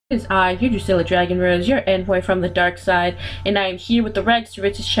Is I, your Drusilla Dragon Rose, your envoy from the dark side, and I am here with the Rags to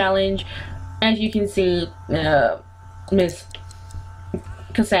Riches challenge. As you can see, Miss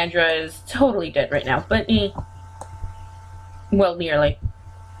Cassandra is totally dead right now, but well, nearly.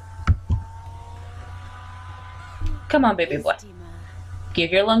 Come on, baby boy.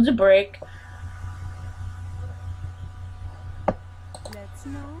 Give your lungs a break.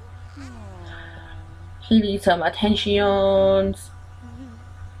 He needs some attentions.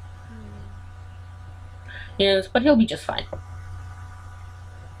 Yes, but he'll be just fine.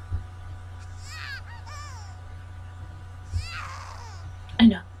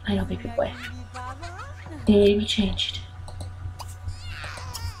 I know, baby boy. Baby changed.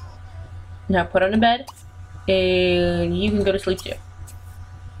 Now put on the bed, and you can go to sleep too.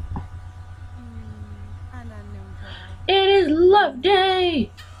 It is love day!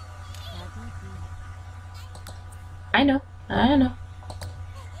 I know.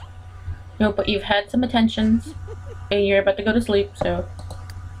 No, but you've had some attentions, and you're about to go to sleep, so.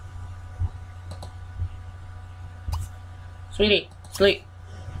 Sweetie, sleep.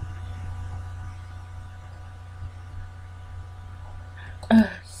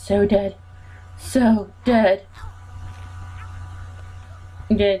 So dead. So dead.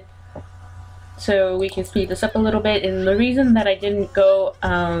 Good. So we can speed this up a little bit, and the reason that I didn't go,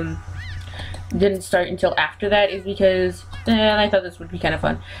 didn't start until after that is because I thought this would be kind of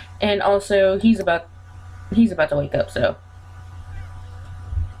fun. And also, he's about to wake up, so.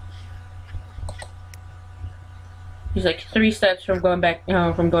 He's like 3 steps from going back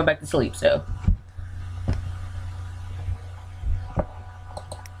to sleep, so.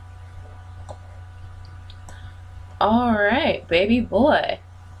 Alright, baby boy.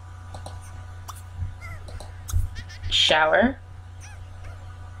 Shower.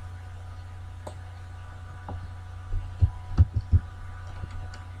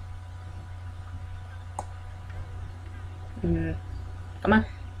 Come on.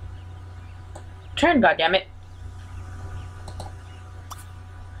 Turn, goddammit.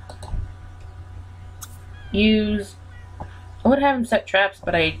 Use. I would have him set traps,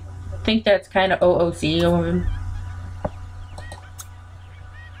 but I think that's kind of OOC of him.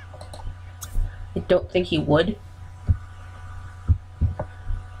 I don't think he would.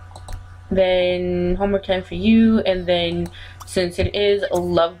 Then homework time for you, and then since it is a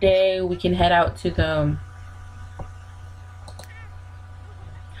love day, we can head out to the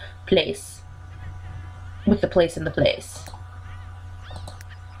place. With the place in the place.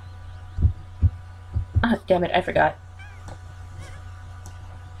 Ah, damn it, I forgot.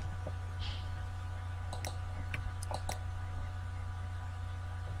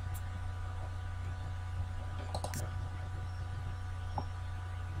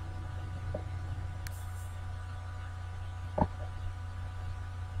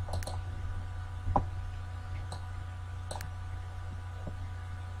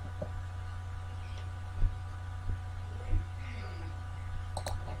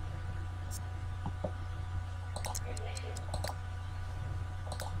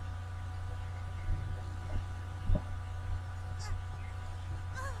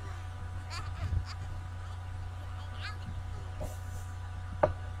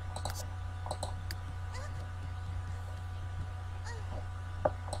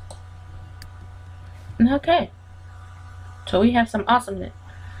 Okay, so we have some awesomeness.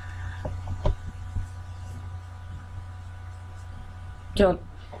 Don't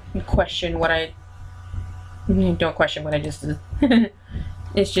question what I just did.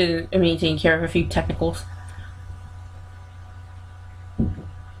 It's just me taking care of a few technicals.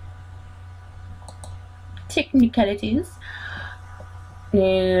 Technicalities.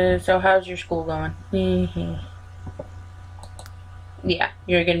 So how's your school going? Yeah,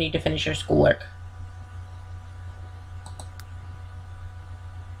 you're gonna need to finish your schoolwork.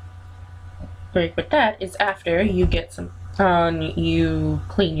 Break with that is after you get some, you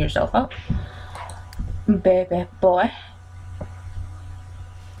clean yourself up, baby boy.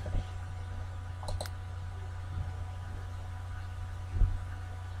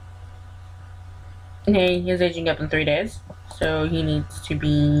 Hey, he's aging up in 3 days, so he needs to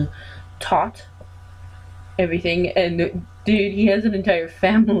be taught everything. And dude, he has an entire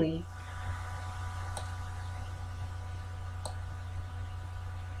family.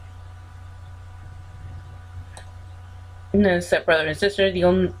 No stepbrother and sister. The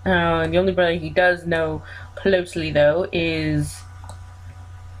only brother he does know closely, though, is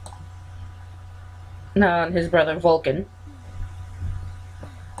his brother Vulcan.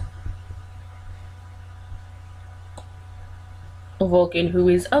 Vulcan, who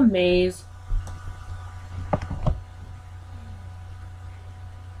is a maze.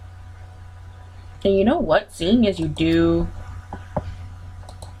 And you know what? Seeing as you do,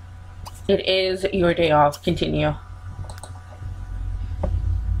 it is your day off. Continue.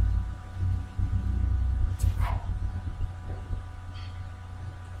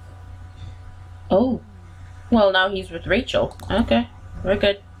 Oh. Well, now he's with Rachel. Okay. We're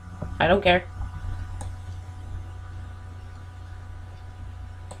good. I don't care.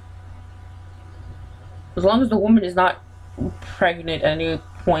 As long as the woman is not pregnant at any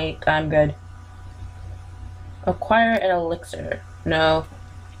point, I'm good. Acquire an elixir. No.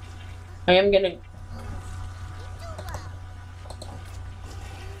 I am gonna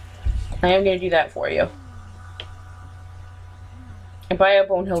do that for you. And buy a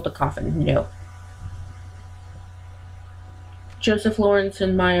bone hilda coffin. No. Joseph Lawrence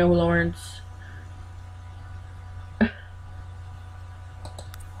and Maya Lawrence.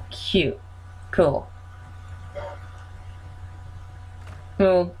 Cute. Cool.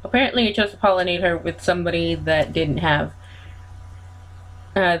 Well, apparently I chose to pollinate her with somebody that didn't have,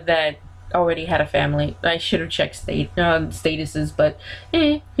 that already had a family. I should have checked statuses, but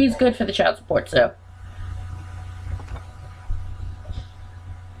he's good for the child support, so.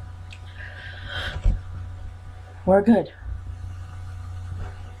 We're good.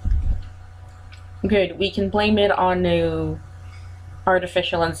 Good, we can blame it on the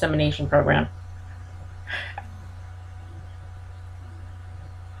artificial insemination program.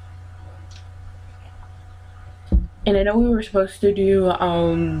 And I know we were supposed to do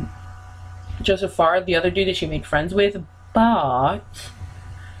Joseph Farr, the other dude that she made friends with, but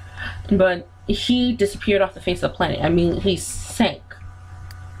he disappeared off the face of the planet. I mean, he sank.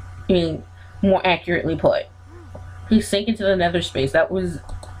 I mean, more accurately put, he sank into the nether space. That was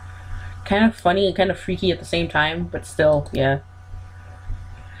kind of funny and kind of freaky at the same time, but still, yeah.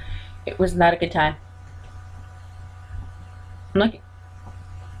 It was not a good time. I'm like,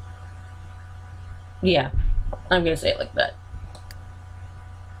 yeah, I'm gonna say it like that.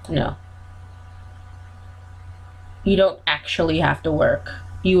 No. You don't actually have to work.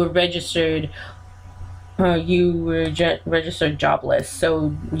 You were registered, registered jobless,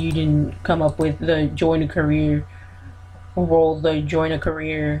 so you didn't come up with the join a career role, the join a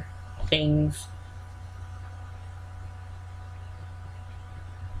career things.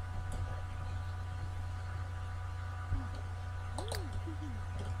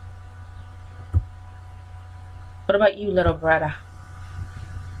 What about you, little brother?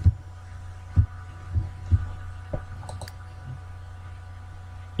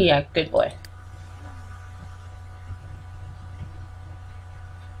 Yeah, good boy.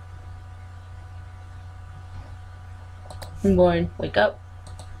 I'm going, wake up.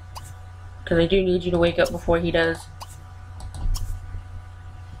 Because I do need you to wake up before he does.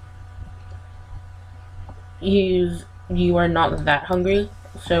 You are not that hungry,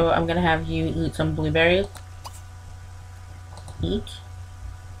 so I'm gonna have you eat some blueberries. Eat.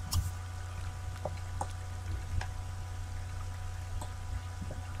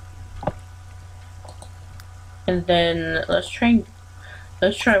 And then let's try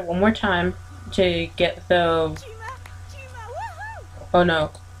one more time to get the. Oh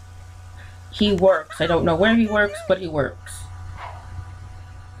no. He works. I don't know where he works, but he works.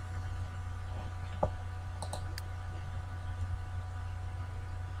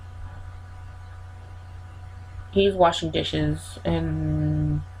 He's washing dishes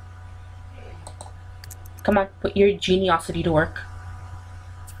and. Come on, put your geniosity to work.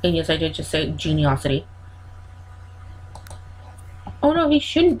 And yes, I did just say geniosity. Oh no, he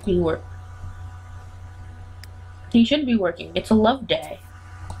shouldn't be He shouldn't be working. It's a love day.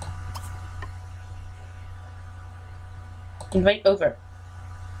 Invite over.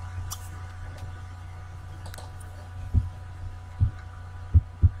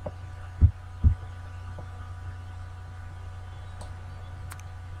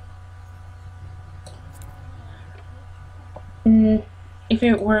 If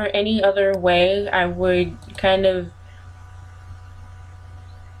it were any other way, I would kind of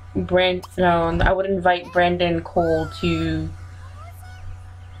I would invite Brandon Cole to.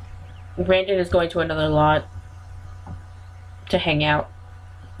 Brandon is going to another lot to hang out.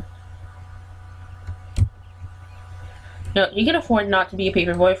 No, you can afford not to be a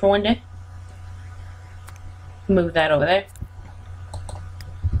paperboy for one day. Move that over there.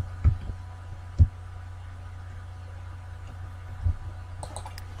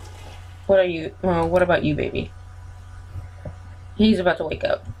 What about you, baby? He's about to wake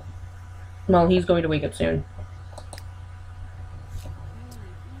up. Well, he's going to wake up soon.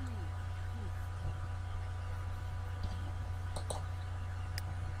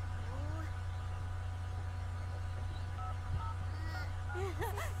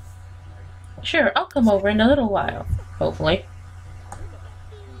 Sure, I'll come over in a little while. Hopefully.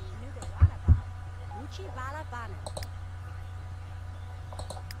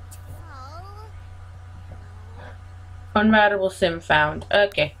 Unroutable sim found.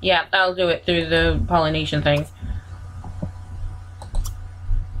 Okay, yeah, I'll do it through the pollination thing.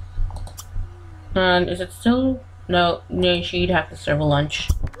 Is it still? No, she'd have to serve a lunch.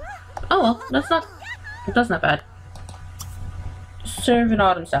 Oh well, that's not bad. Serve an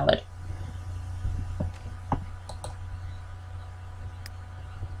autumn salad.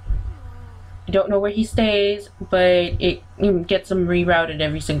 I don't know where he stays, but it gets him rerouted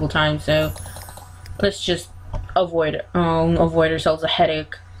every single time, so let's just avoid ourselves a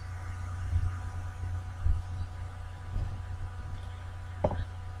headache.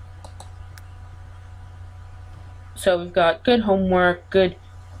 So we've got good homework,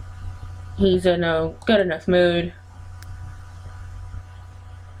 he's in a good enough mood.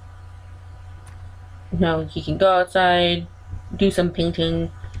 No, he can go outside, do some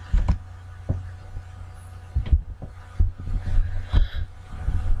painting.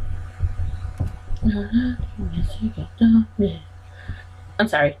 I'm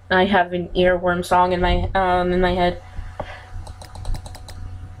sorry, I have an earworm song in my head.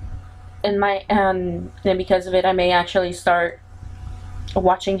 And because of it, I may actually start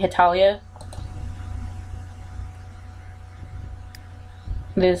watching Hitalia.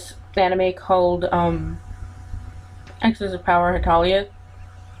 This anime called Axis of Power Hitalia.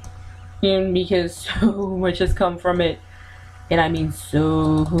 And because so much has come from it. And I mean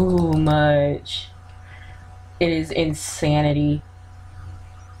so much. It is insanity.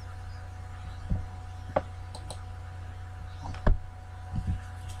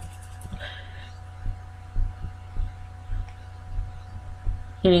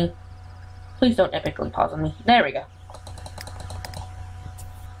 Please don't epically pause on me. There we go.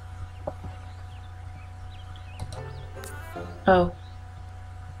 Oh.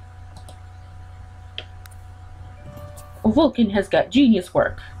 Vulcan has got genius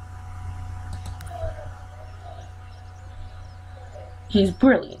work. He's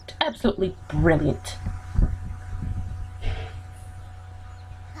brilliant. Absolutely brilliant.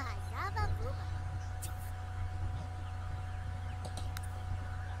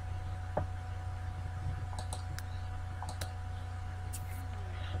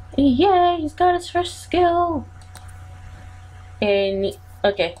 Yay, he's got his first skill. And,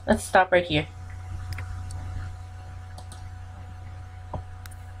 okay, let's stop right here.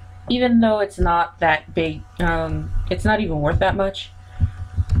 Even though it's not that big, it's not even worth that much.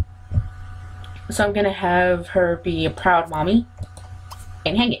 So I'm gonna have her be a proud mommy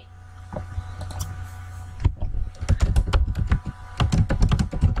and hang it.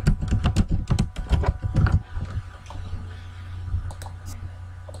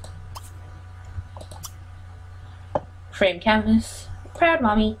 Frame canvas. Proud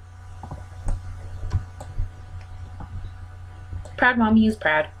mommy. Proud mommy is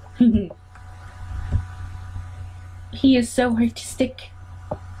proud. He is so artistic.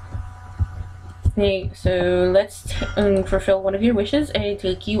 Okay, so let's fulfill one of your wishes and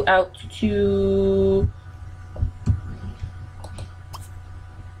take you out to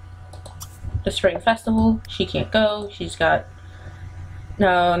the spring festival. She can't go. She's got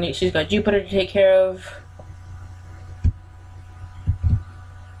Jupiter to take care of.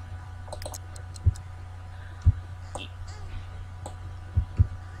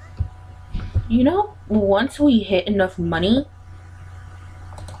 You know, once we hit enough money,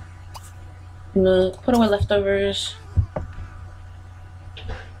 we'll put away leftovers.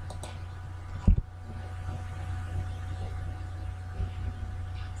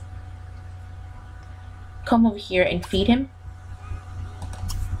 Come over here and feed him.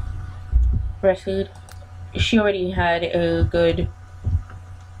 Breastfeed. She already had a good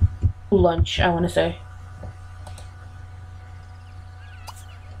lunch, I want to say.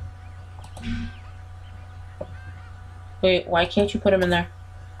 Wait, why can't you put him in there?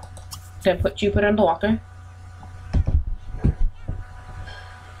 Then put Jupiter in the walker.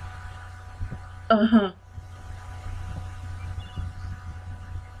 Uh-huh.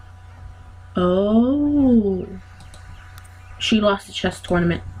 Oh. She lost the chess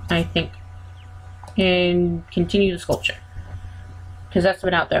tournament, I think. And continue the sculpture. Because that's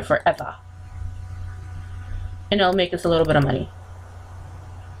been out there forever. And it'll make us a little bit of money.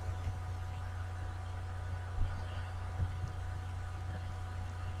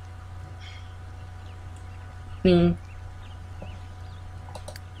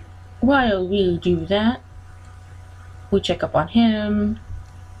 While we do that, we check up on him.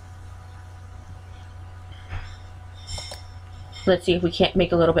 Let's see if we can't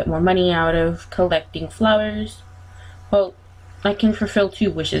make a little bit more money out of collecting flowers. Well, I can fulfill 2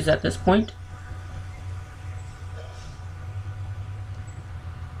 wishes at this point.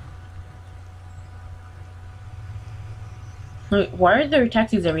 Wait, why are there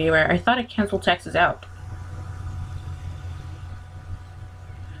taxis everywhere? I thought I canceled taxis out.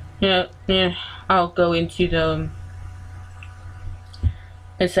 Yeah, I'll go into the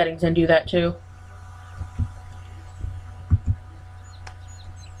settings and do that too.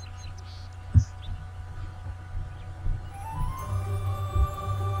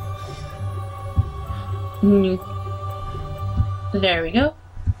 There we go.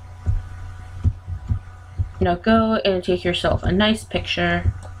 Now go and take yourself a nice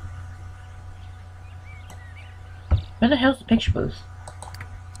picture. Where the hell's the picture booth?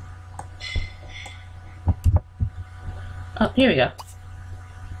 Oh, here we go.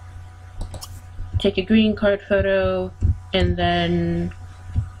 Take a green card photo, and then,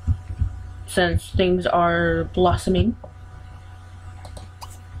 since things are blossoming,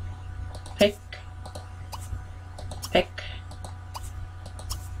 pick.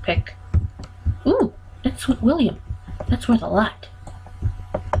 Ooh, that's Sweet William. That's worth a lot.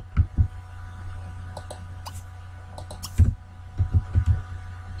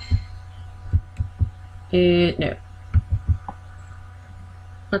 No.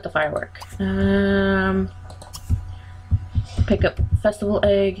 Not the firework. Pick up festival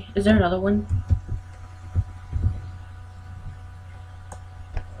egg. Is there another one?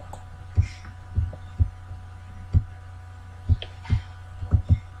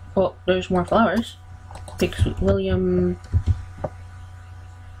 Well, there's more flowers. Pick Sweet William.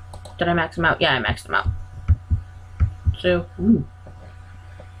 Did I max them out? Yeah, I maxed them out. So, ooh.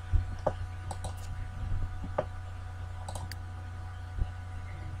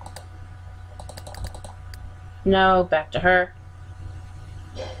 No, back to her.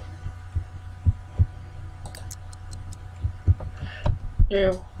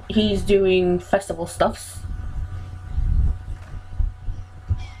 There, he's doing festival stuffs.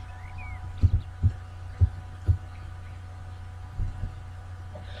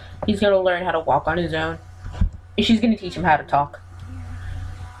 He's gonna learn how to walk on his own. And she's gonna teach him how to talk.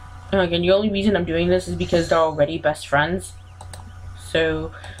 And again, the only reason I'm doing this is because they're already best friends.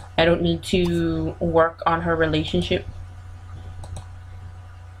 So I don't need to work on her relationship.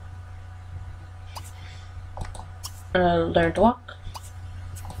 Learn to walk.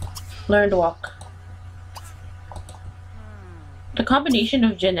 Learn to walk. The combination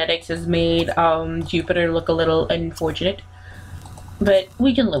of genetics has made Jupiter look a little unfortunate. But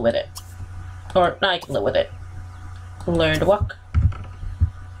we can live with it. Or, I can live with it. Learn to walk.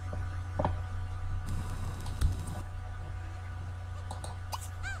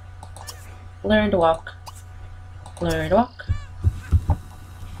 Learn to walk. Learn to walk.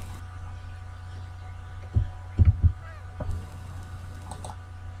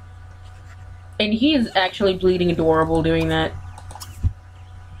 And he is actually bleeding adorable doing that.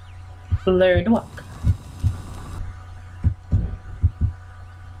 Learn to walk.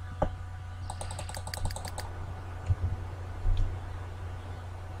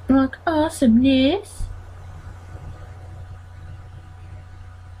 Like awesomeness.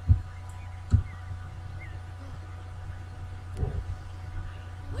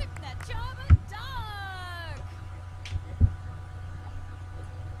 Whip that charmer dark.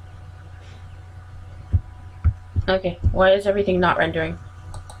 Okay, why is everything not rendering?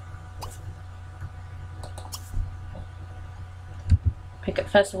 Pick up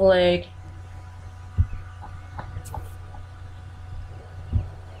festival egg.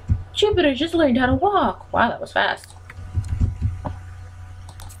 Jupiter just learned how to walk. Wow, that was fast.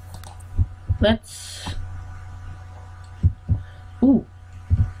 Let's... Ooh.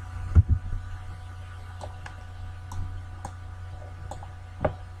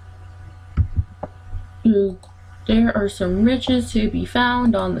 There are some riches to be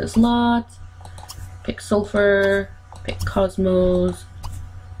found on this lot. Pick sulfur. Pick cosmos.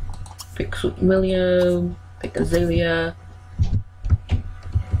 Pick Sweet William. Pick azalea.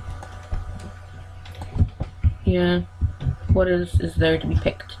 Yeah. What is there to be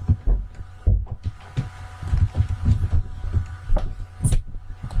picked?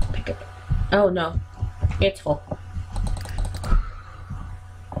 Pick it. Oh no. It's full.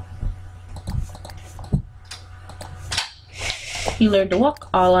 He learned to walk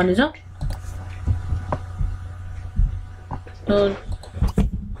all on his own.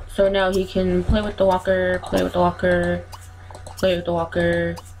 So now he can play with the walker, play with the walker, play with the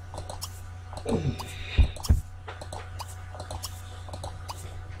walker.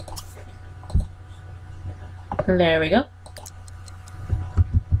 There we go.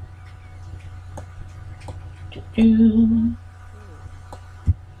 Do.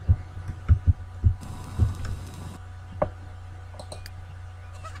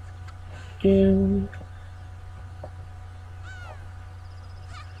 Do.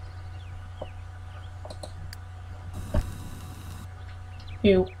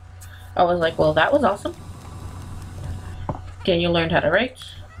 You. I was like, well, that was awesome. Daniel learned how to write.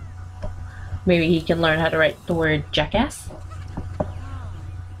 Maybe he can learn how to write the word jackass.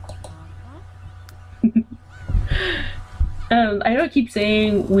 I know I keep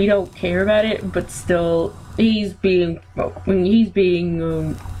saying we don't care about it, but still, he's being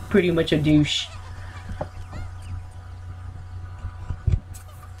pretty much a douche.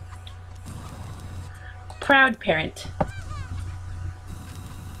 Proud parent.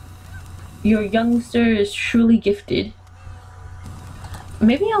 Your youngster is truly gifted.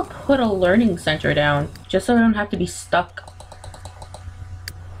 Maybe I'll put a learning center down, just so I don't have to be stuck.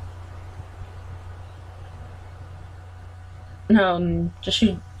 No, just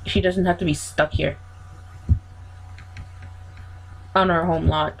she doesn't have to be stuck here. On our home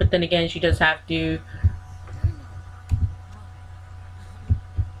lot, but then again, she does have to...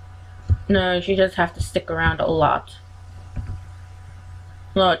 No, she does have to stick around a lot.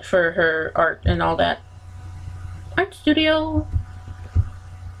 A lot for her art and all that. Art studio!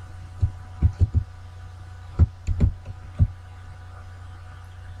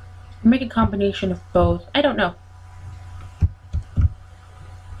 Make a combination of both. I don't know.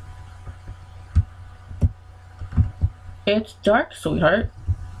 It's dark, sweetheart.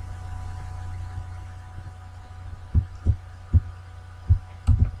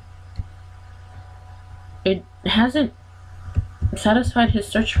 It hasn't satisfied his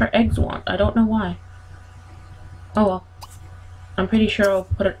search for eggs want. I don't know why. Oh well. I'm pretty sure I'll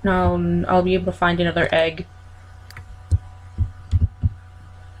put it down. I'll be able to find another egg.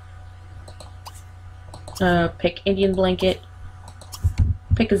 Pick Indian blanket.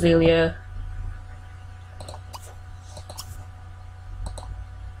 Pick azalea.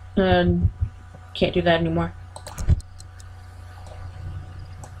 And can't do that anymore.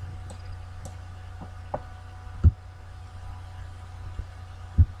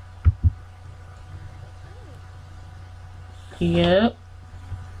 Yep.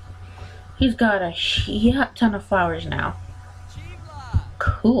 He's got a shit ton of flowers now.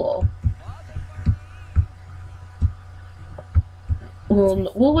 Cool.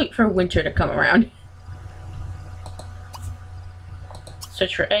 We'll wait for winter to come around.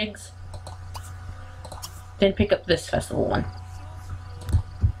 Search for eggs. Then pick up this festival one.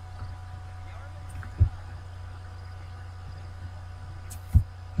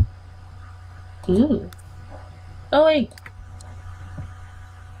 Ooh. Oh wait.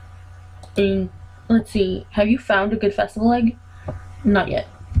 Let's see. Have you found a good festival egg? Not yet.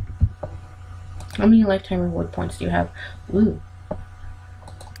 How many lifetime reward points do you have? Ooh.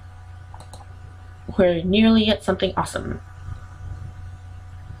 We're nearly at something awesome.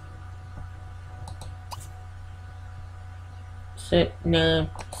 Sit, no,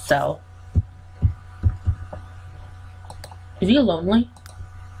 sell. Is he lonely?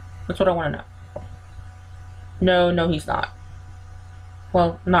 That's what I want to know. No, he's not.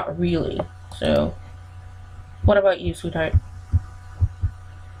 Well, not really. So, what about you, sweetheart?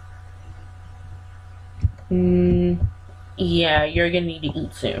 Yeah, you're gonna need to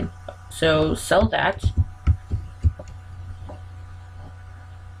eat soon. So, sell that.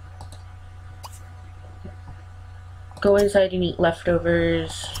 Go inside and eat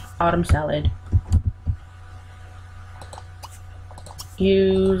leftovers. Autumn salad.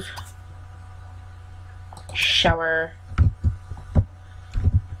 Use. Shower.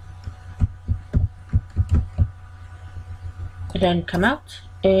 Then come out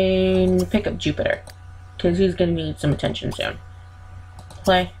and pick up Jupiter, because he's gonna need some attention soon.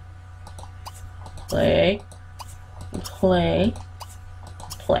 Play. Play. Play.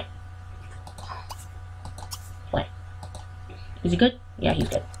 Play. Play. Is he good? Yeah, he's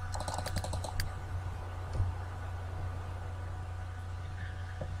good.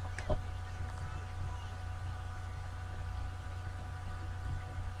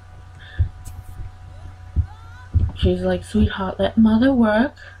 She's like, sweetheart, let mother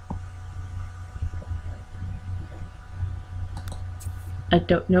work. I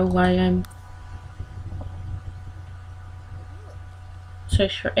don't know why I'm...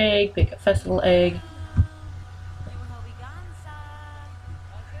 Search for egg, pick a festival egg.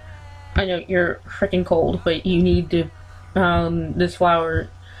 I know you're freaking cold, but you need to, this flower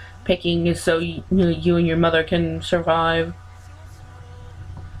picking is so you and your mother can survive.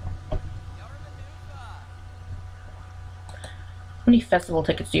 How many festival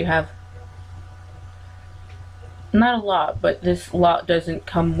tickets do you have? Not a lot, but this lot doesn't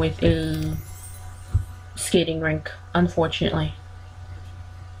come with a skating rink, unfortunately.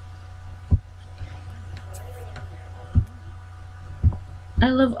 I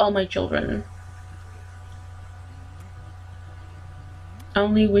love all my children. I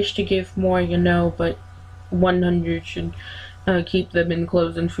only wish to give more, you know, but 100 should keep them in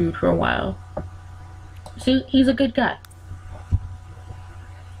clothes and food for a while. See, he's a good guy.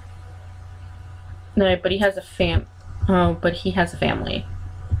 No, but he has a family.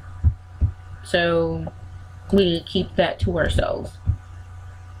 So we keep that to ourselves.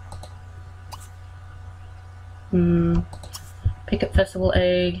 Pick up festival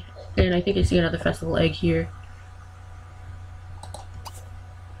egg, and I think I see another festival egg here.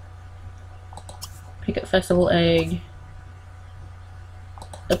 Pick up festival egg.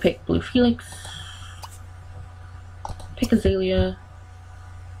 I'll pick blue helix. Pick azalea.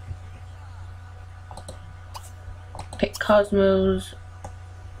 Pick cosmos.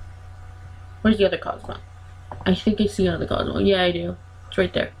 Where's the other cosmo? I think I see another cosmo. Yeah, I do. It's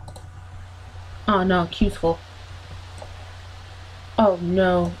right there. Oh no, queue's full. Oh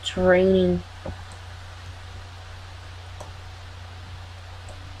no, it's raining.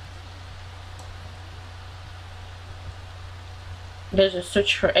 There's a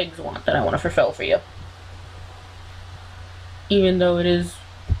search for eggs want that I want to fulfill for you. Even though it is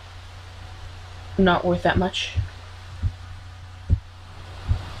not worth that much.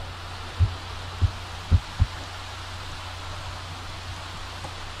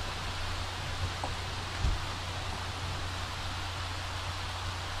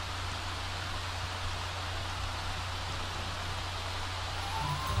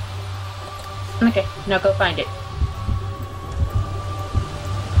 Okay, now go find it.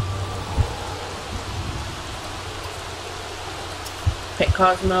 Pick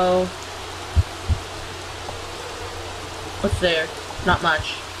Cosmo. What's there? Not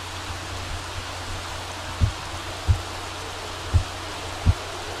much.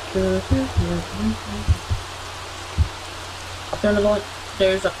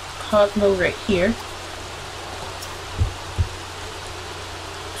 There's a Cosmo right here.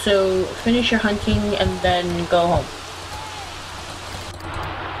 So finish your hunting and then go home.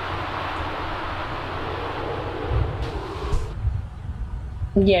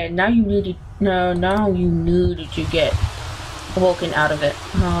 Yeah, now you need to get Vulcan out of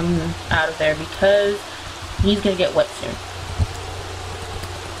there because he's gonna get wet soon.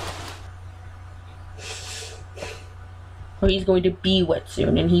 Or he's going to be wet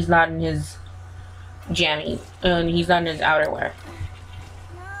soon, and he's not in his jammy, and he's not in his outerwear.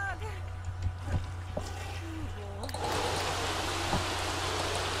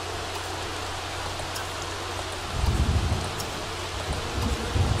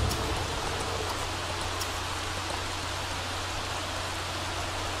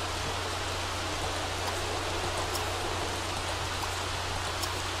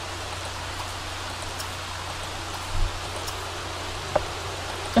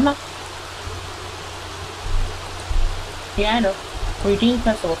 Come on. Yeah, I know. Redeem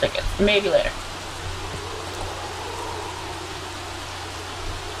festival tickets. Maybe later.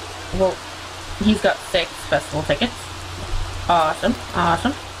 Well, he's got 6 festival tickets. Awesome.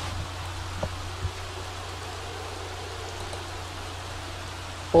 Awesome.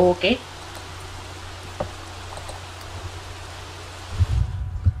 Okay.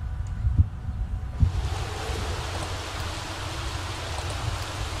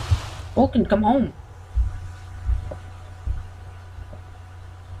 Vulcan, come home.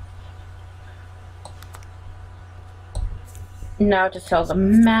 Now to sell the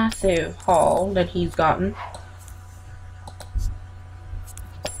massive haul that he's gotten.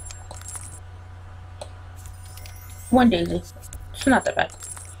 One daisy. It's not that bad.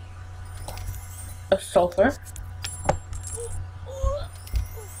 A sulfur.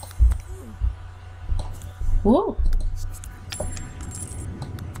 Woo.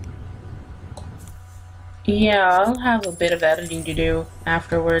 Yeah, I'll have a bit of editing to do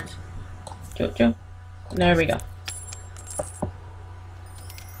afterwards. Jojo. There we go.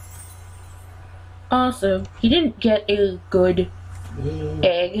 Also, he didn't get a good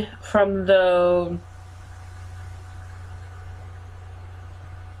egg from the...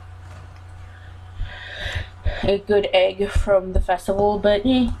 a good egg from the festival, but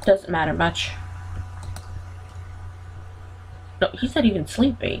doesn't matter much. No, he's not even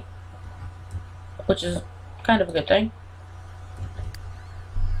sleepy, which is kind of a good thing.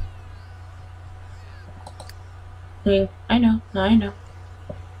 I know, I know.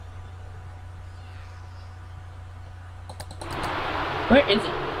 Where is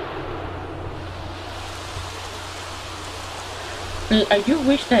he? I do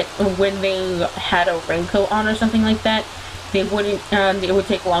wish that when they had a raincoat on or something like that, they wouldn't. It would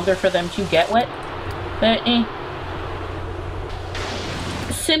take longer for them to get wet. But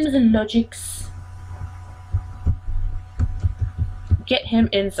Sims and logics. Get him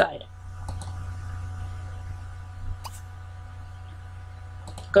inside.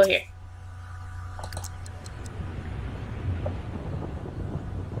 Go here.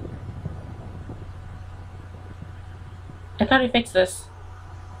 I thought I fixed this.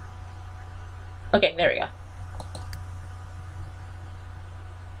 Okay, there we go.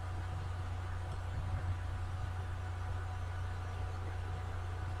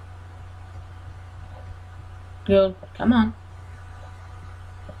 Good. Come on.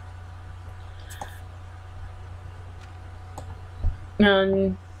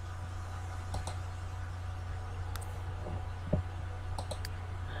 Um,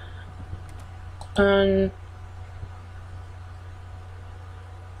 um,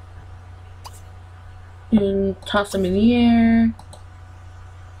 and toss them in the air.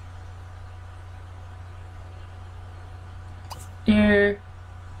 There.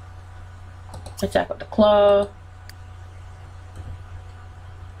 Attack with the claw.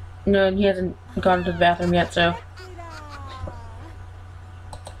 No, he hasn't gone to the bathroom yet, so.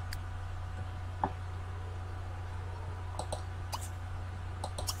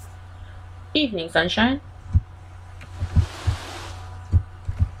 Evening, sunshine.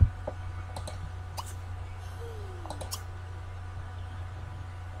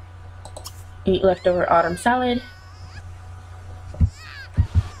 Eat leftover autumn salad.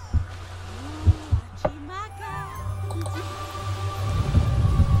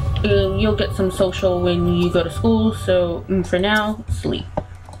 You'll get some social when you go to school, so for now, sleep.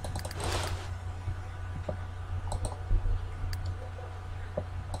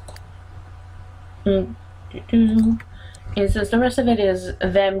 And since the rest of it is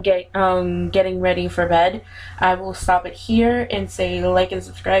them getting ready for bed, I will stop it here and say like and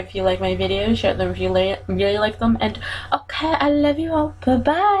subscribe if you like my videos, share them if you really like them, and okay, I love you all. Bye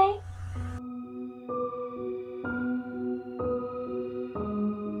bye.